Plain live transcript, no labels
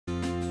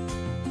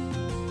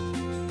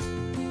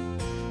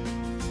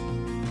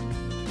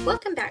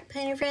Welcome back,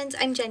 planner friends.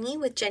 I'm Jenny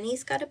with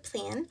Jenny's Got a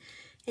Plan,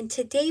 and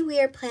today we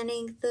are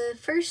planning the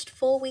first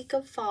full week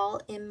of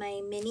fall in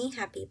my mini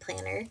happy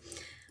planner.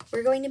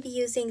 We're going to be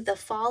using the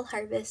Fall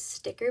Harvest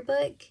sticker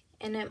book,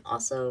 and I'm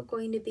also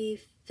going to be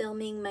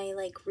filming my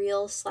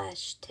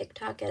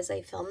reel/TikTok as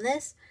I film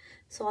this.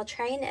 So I'll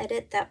try and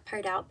edit that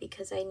part out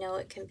because I know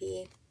it can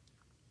be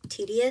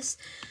tedious,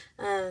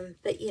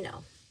 but you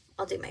know,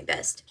 I'll do my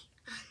best.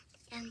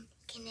 Can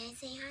I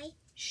say hi?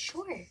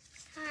 Sure.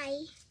 Hi.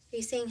 Are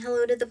you saying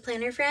hello to the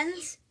planner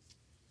friends?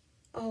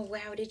 Oh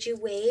wow, did you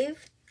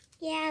wave?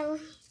 Yeah,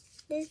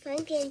 this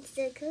pumpkin's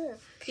so cool.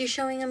 You're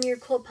showing them your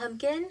cool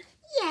pumpkin?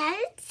 Yeah,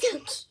 it's so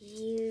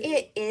cute.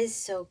 It is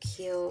so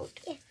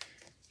cute. Yeah.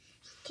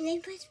 Can I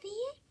push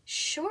it?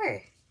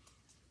 Sure.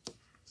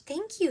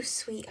 Thank you,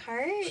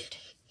 sweetheart.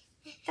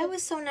 That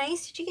was so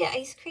nice. Did you get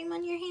ice cream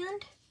on your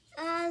hand?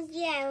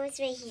 Yeah, it was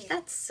right here.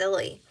 That's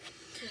silly.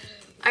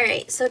 All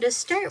right, so to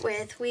start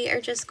with, we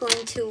are just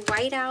going to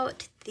white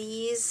out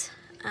these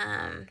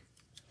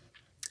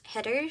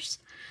headers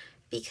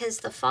because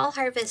the Fall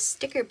Harvest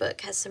sticker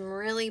book has some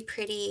really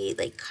pretty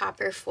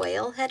copper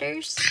foil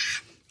headers.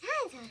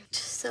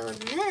 So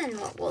then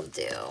what we'll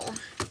do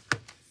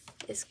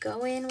is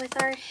go in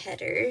with our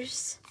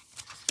headers.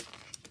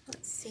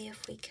 Let's see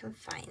if we can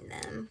find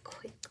them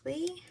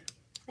quickly.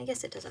 I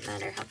guess it doesn't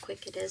matter how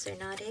quick it is or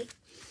not, eh?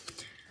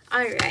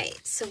 All right,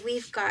 so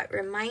we've got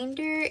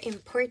reminder,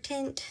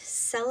 important,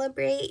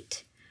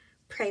 celebrate,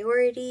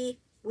 priority,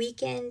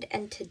 weekend,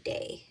 and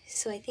today.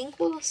 So I think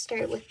we'll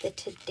start with the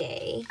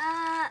today.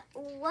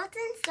 What's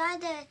inside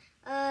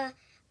the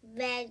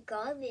red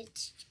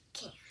garbage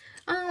can?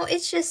 Oh,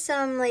 it's just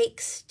some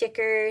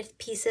sticker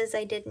pieces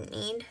I didn't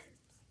need.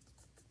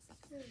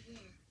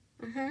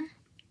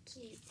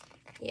 Cute.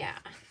 Yeah.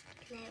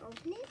 Can I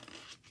open it?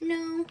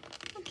 No.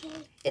 Okay.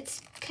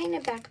 It's kind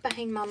of back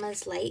behind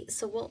Mama's light,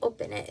 so we'll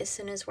open it as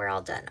soon as we're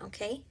all done,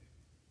 okay?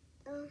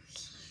 Okay.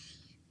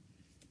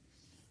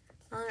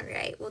 All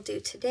right, we'll do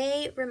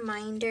today,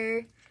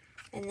 reminder,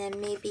 and then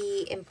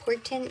maybe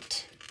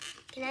important.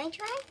 Can I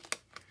try?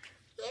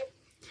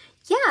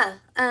 Yeah,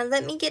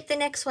 let me get the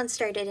next one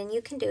started, and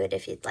you can do it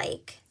if you'd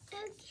like.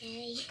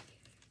 Okay.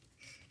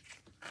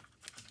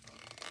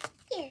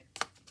 Here.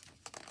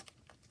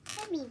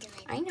 Let me do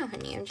it. I know,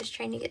 honey. I'm just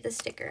trying to get the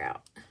sticker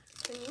out.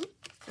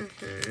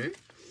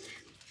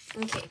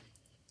 Okay.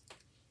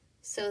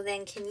 So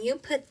then can you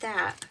put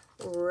that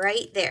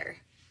right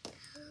there?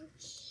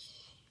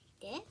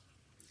 Okay.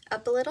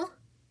 Up a little?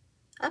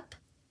 Up?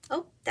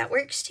 Oh, that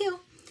works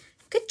too.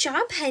 Good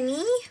job,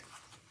 honey.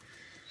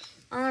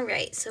 All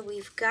right, so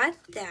we've got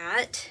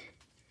that.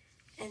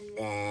 And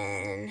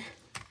then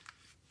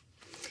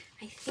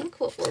I think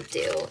what we'll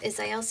do is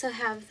I also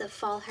have the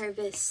Fall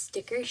Harvest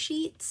sticker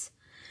sheets,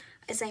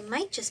 as I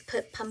might just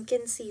put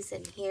pumpkin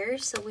season here,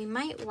 so we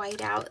might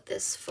white out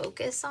this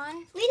focus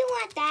on. We don't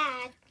want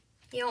that.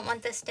 You don't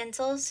want the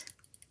stencils?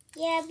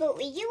 Yeah, but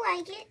we do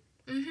like it.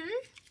 Mm-hmm.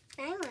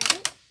 I like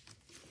it.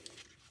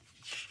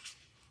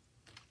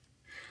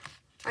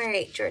 All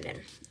right,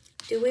 Jordan.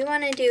 Do we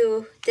want to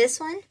do this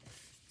one,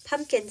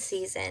 pumpkin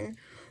season,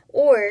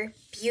 or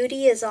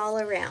beauty is all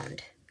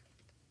around?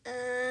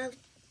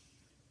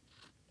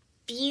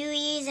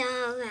 Beauty's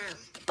all around.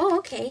 Oh,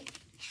 okay.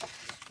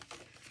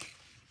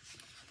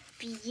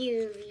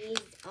 Beauty's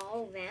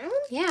all around?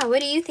 Yeah, what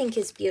do you think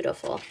is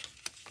beautiful?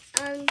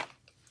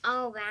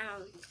 All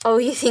around. Oh,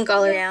 you think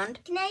all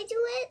around? Can I do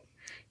it?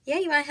 Yeah,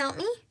 you want to help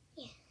me?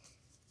 Yeah.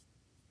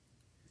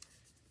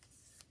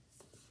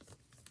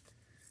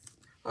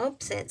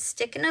 Oops, it's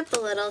sticking up a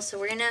little, so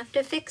we're going to have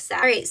to fix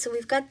that. All right, so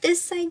we've got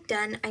this side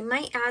done. I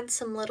might add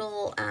some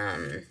little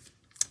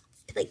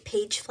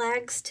page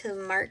flags to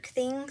mark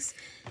things.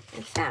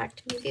 In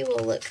fact, maybe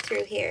we'll look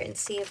through here and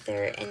see if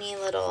there are any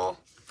little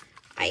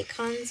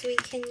icons we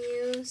can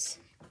use.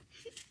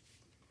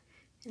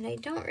 And I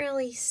don't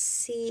really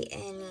see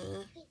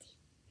any.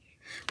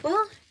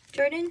 Well,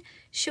 Jordan,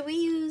 should we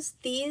use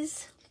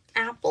these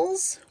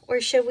apples or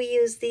should we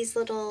use these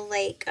little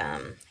I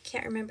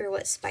can't remember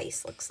what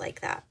spice looks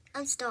like that.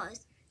 Stars.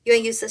 You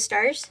want to use the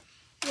stars?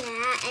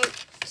 Yeah, and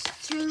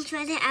can we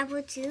try the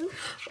apple too?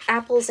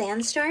 Apples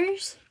and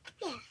stars?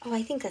 Yeah. Oh,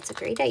 I think that's a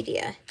great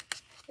idea.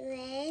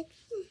 Red.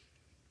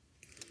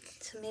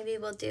 So maybe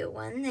we'll do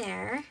one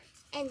there.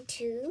 And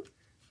two.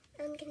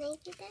 Can I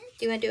do that?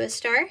 Do you want to do a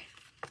star?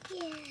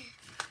 Yeah.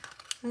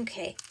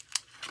 Okay.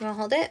 You want to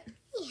hold it?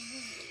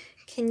 Yeah.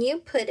 Can you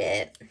put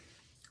it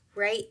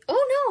right?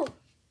 Oh, no.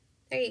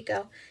 There you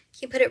go.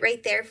 Can you put it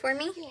right there for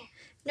me? Yeah.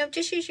 No,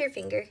 just use your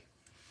finger.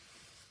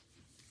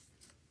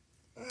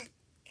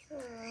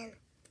 Come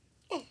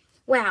on.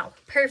 Wow,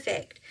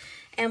 perfect.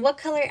 And what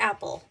color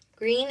apple?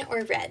 Green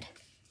or red?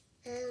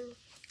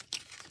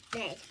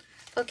 Red.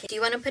 Okay, do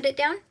you want to put it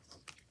down?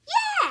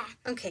 Yeah.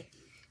 Okay.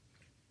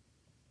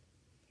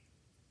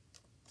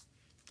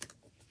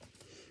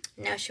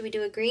 Now should we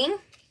do a green?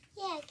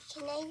 Yeah,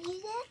 can I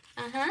use it?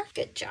 Uh-huh,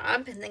 good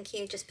job. And then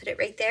can you just put it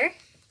right there?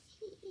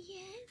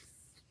 Yes.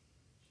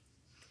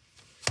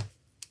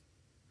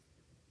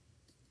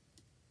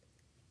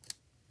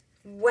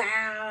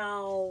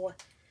 Wow.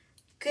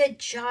 Good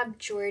job,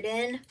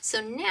 Jordan. So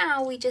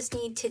now we just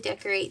need to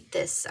decorate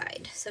this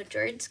side. So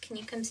George, can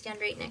you come stand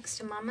right next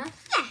to Mama?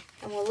 Yeah.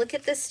 And we'll look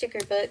at this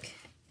sticker book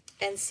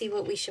and see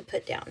what we should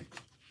put down.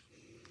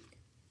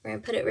 We're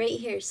gonna put it right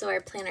here so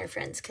our planner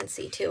friends can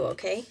see too,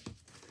 okay?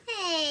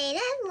 Hey,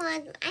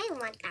 I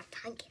want that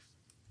pumpkin.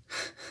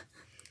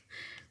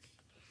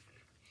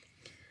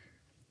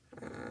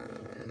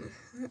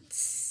 Let's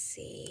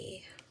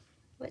see.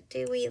 What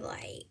do we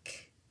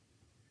like?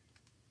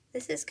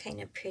 This is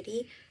kind of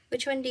pretty.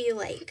 Which one do you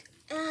like?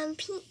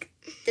 Pink.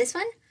 This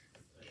one?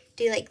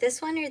 Do you like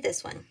this one or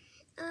this one?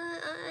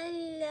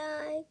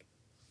 I like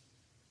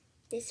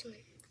this one.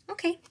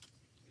 Okay.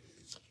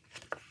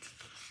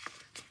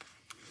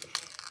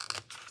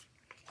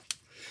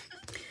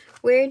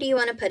 Where do you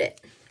want to put it?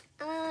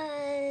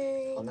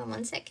 Hold on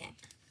one second.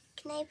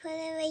 Can I put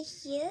it right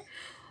here?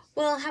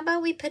 Well, how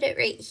about we put it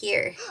right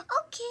here?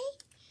 Okay.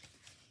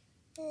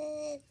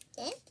 Then?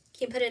 Can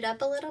you put it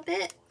up a little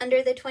bit?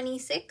 Under the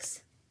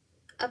 26?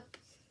 Up.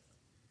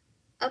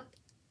 Up.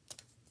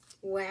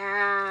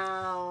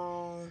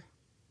 Wow.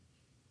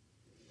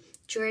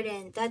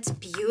 Jordan, that's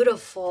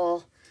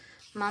beautiful.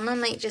 Mama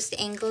might just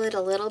angle it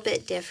a little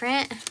bit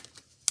different.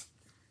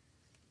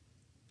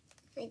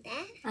 Like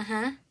that?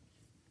 Uh-huh.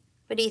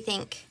 What do you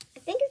think? I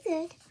think it's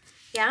good.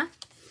 Yeah?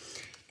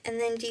 And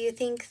then do you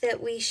think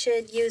that we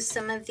should use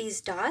some of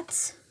these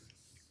dots?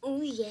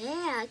 Oh,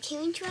 yeah.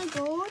 Can we try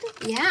gold?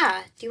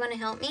 Yeah. Do you want to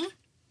help me?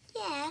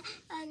 Yeah.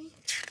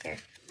 Here.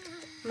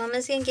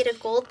 Mama's going to get a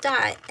gold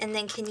dot, and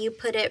then can you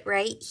put it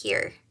right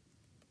here?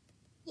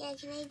 Yeah,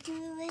 can I do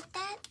it with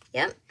that?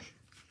 Yep.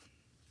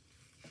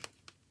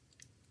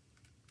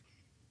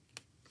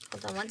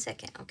 Hold on one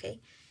second, okay?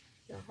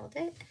 You want to hold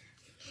it?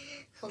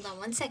 Hold on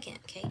one second,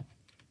 okay?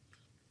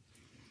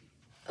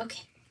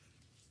 Okay.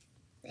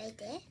 Right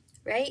there?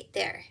 Right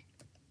there.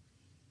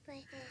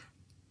 Right there.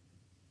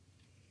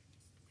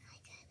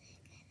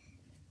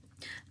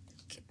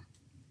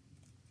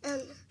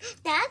 Okay.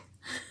 That?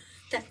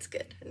 That's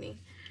good, honey.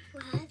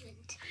 What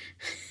happened?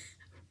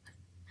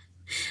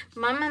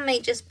 Mama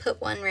might just put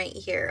one right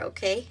here,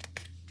 okay?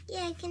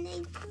 Yeah, can I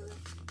do it?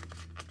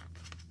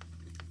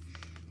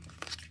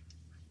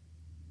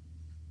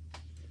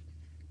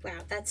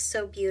 Wow, that's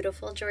so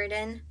beautiful,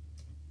 Jordan.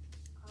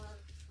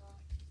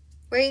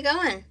 Where are you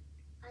going?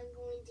 I'm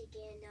going to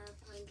get another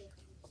pumpkin.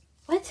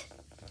 What?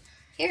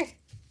 Here.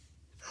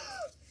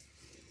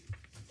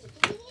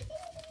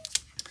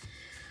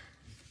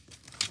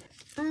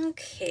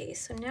 Okay,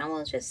 so now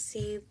we'll just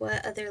see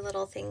what other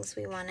little things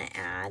we want to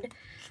add.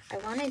 I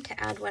wanted to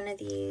add one of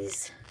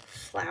these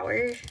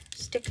flower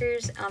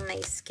stickers on my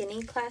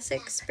Skinny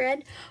Classic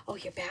spread. Oh,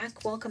 you're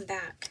back? Welcome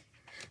back.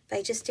 But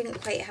I just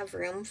didn't quite have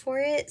room for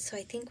it, so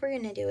I think we're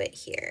going to do it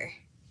here.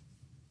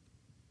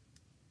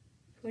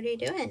 What are you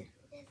doing?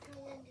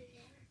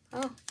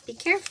 Oh, be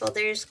careful.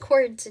 There's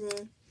cords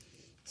and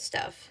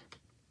stuff.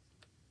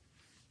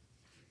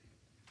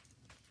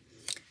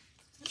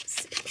 Let's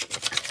see.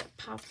 I have to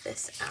pop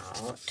this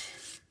out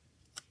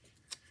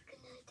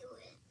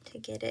to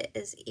get it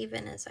as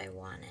even as I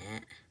want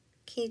it.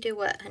 Can you do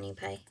what, honey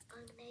pie?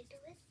 Can I do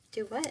it?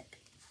 Do what?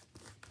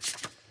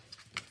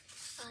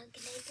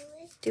 Can I do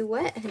it? Do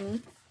what,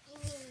 honey?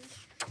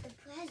 The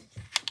present.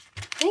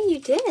 Yeah, you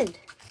did.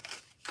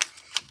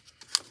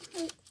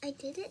 I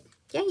did it?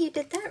 Yeah, you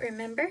did that,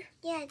 remember?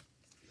 Yeah.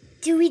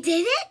 Do we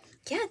did it?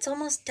 Yeah, it's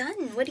almost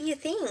done. What do you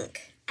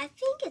think? I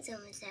think it's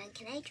almost done.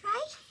 Can I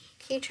try?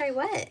 Can you try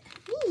what?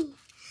 Me.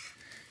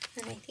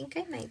 And I think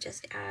I might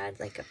just add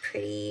like a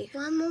pretty...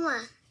 One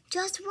more.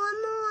 Just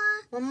one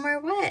more. One more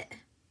what?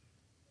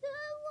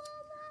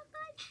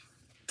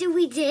 Do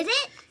we did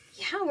it?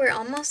 Yeah, we're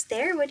almost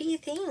there. What do you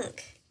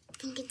think? I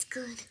think it's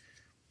good.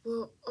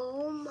 We're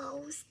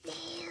almost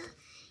there.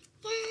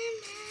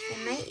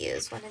 I might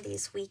use one of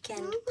these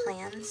weekend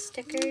plan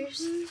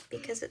stickers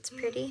because it's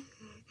pretty.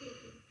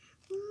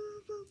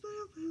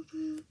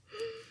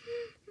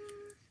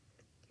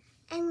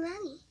 And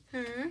Mommy,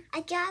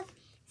 I got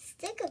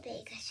sticker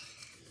bakers.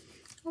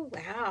 Oh,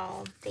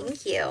 wow.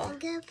 Thank you. I'm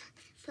going to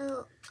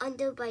put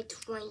under by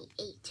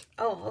 28.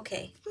 Oh,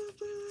 okay.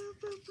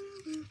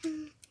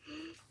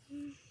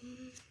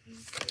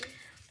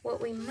 What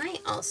we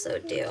might also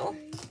do,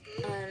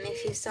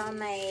 if you saw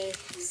my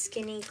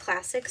Skinny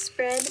Classic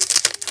spread,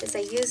 is I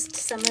used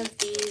some of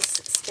these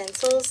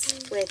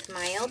stencils with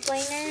mild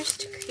liners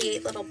to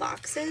create little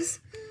boxes.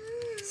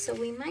 So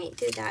we might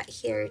do that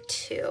here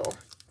too.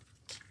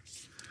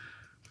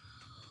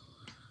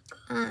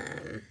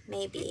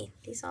 Maybe.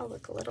 These all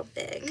look a little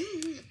big.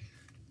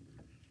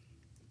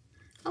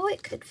 Oh,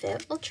 it could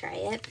fit. We'll try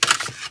it.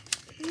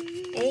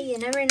 Hey, you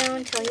never know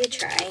until you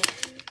try.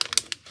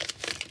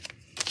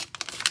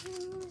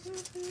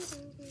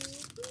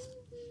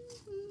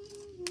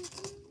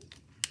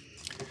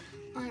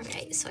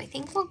 Alright, so I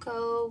think we'll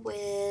go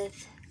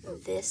with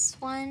this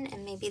one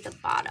and maybe the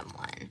bottom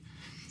one.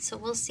 So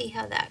we'll see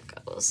how that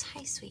goes.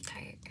 Hi,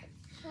 sweetheart.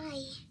 Hi.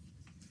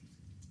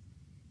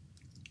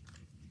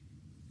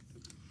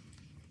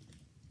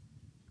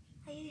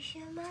 Are you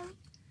sure, Mom?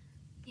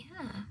 Yeah,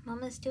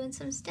 Mama's doing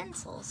some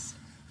stencils.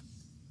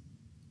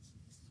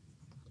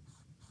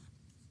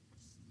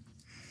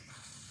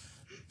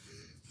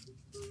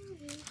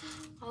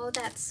 Oh,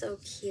 that's so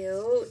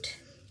cute.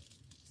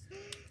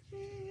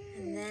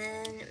 And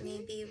then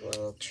maybe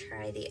we'll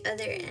try the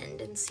other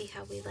end and see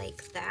how we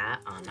like that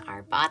on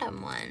our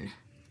bottom one.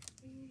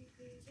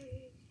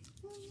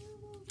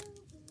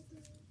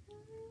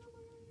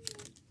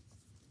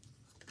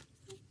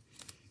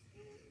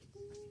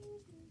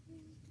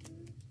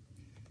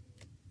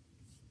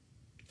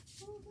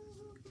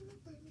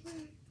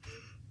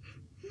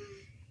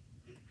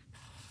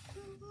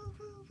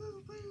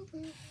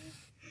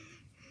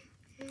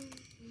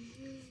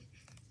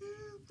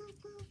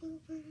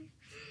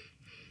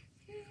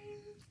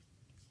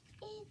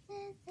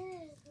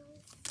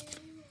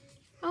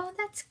 Oh,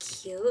 that's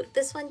cute.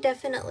 This one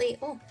definitely,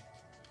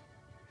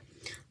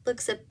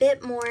 looks a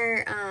bit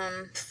more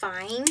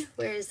fine,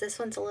 whereas this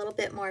one's a little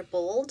bit more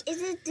bold.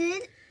 Is it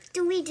good?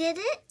 Do we did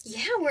it?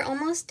 Yeah, we're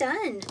almost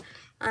done.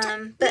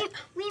 But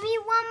we need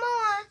one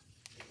more.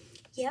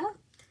 Yeah.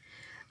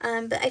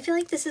 But I feel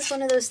like this is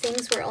one of those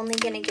things we're only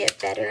going to get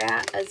better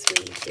at as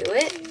we do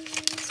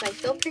it. So I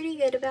feel pretty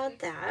good about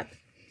that.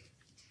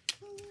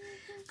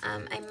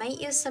 I might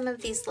use some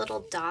of these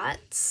little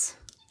dots.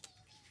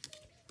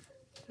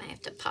 Might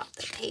have to pop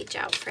the page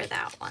out for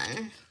that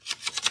one.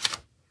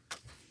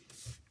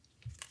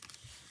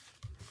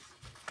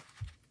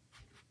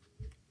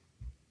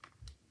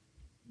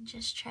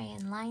 Just try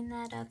and line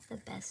that up the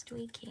best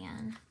we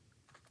can.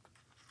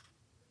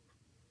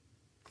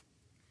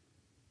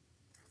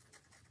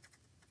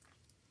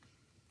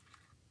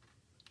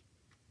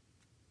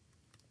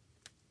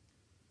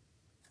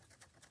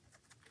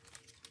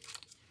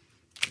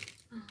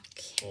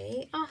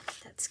 Okay, oh,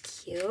 that's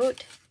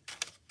cute.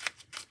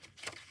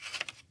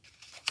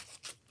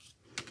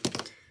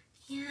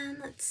 And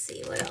let's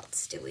see, what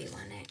else do we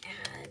want to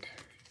add?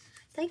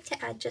 I'd like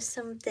to add just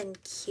something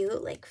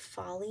cute, like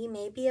folly,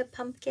 maybe a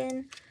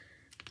pumpkin.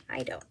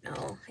 I don't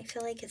know. I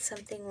feel like it's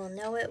something we'll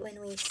know it when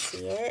we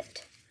see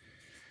it.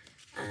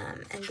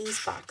 And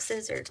these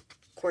boxes are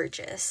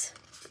gorgeous.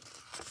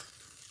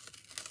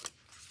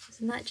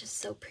 Isn't that just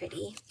so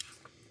pretty?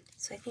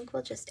 So I think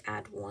we'll just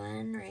add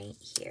one right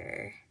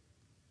here.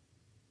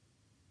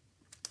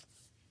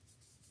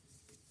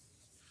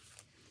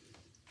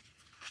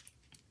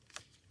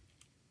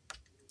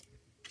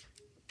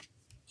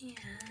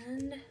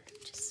 And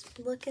just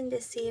looking to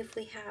see if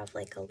we have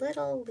like a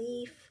little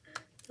leaf.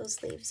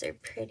 Those leaves are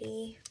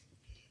pretty.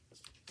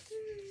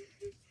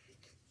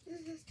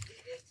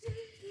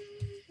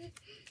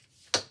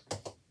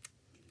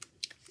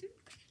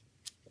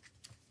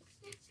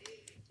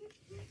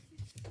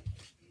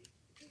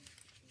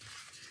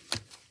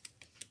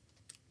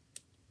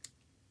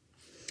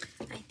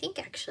 I think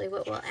actually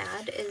what we'll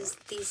add is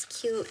these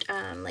cute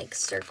like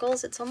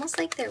circles. It's almost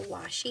like they're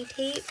washi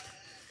tape.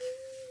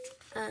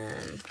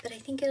 But I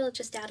think it'll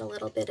just add a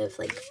little bit of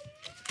like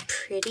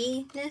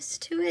prettiness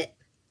to it.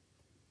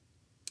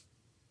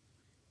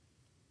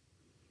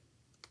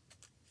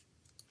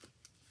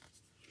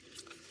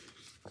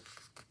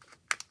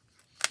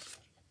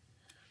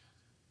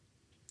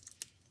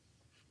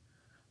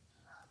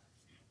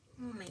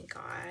 Oh my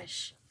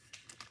gosh.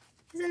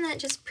 Isn't that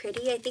just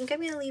pretty? I think I'm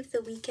going to leave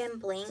the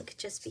weekend blank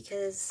just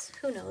because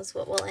who knows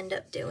what we'll end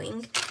up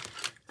doing.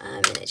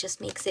 And it just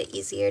makes it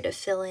easier to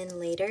fill in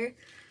later.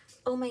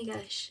 Oh my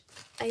gosh,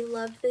 I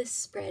love this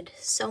spread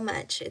so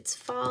much. It's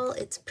fall,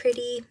 it's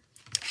pretty,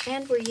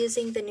 and we're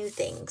using the new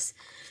things.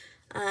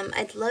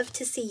 I'd love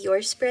to see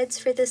your spreads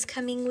for this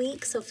coming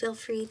week, so feel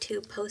free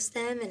to post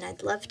them, and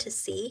I'd love to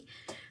see.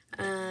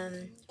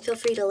 Feel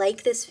free to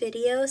like this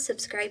video,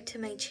 subscribe to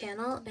my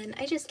channel, and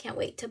I just can't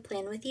wait to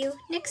plan with you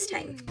next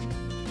time.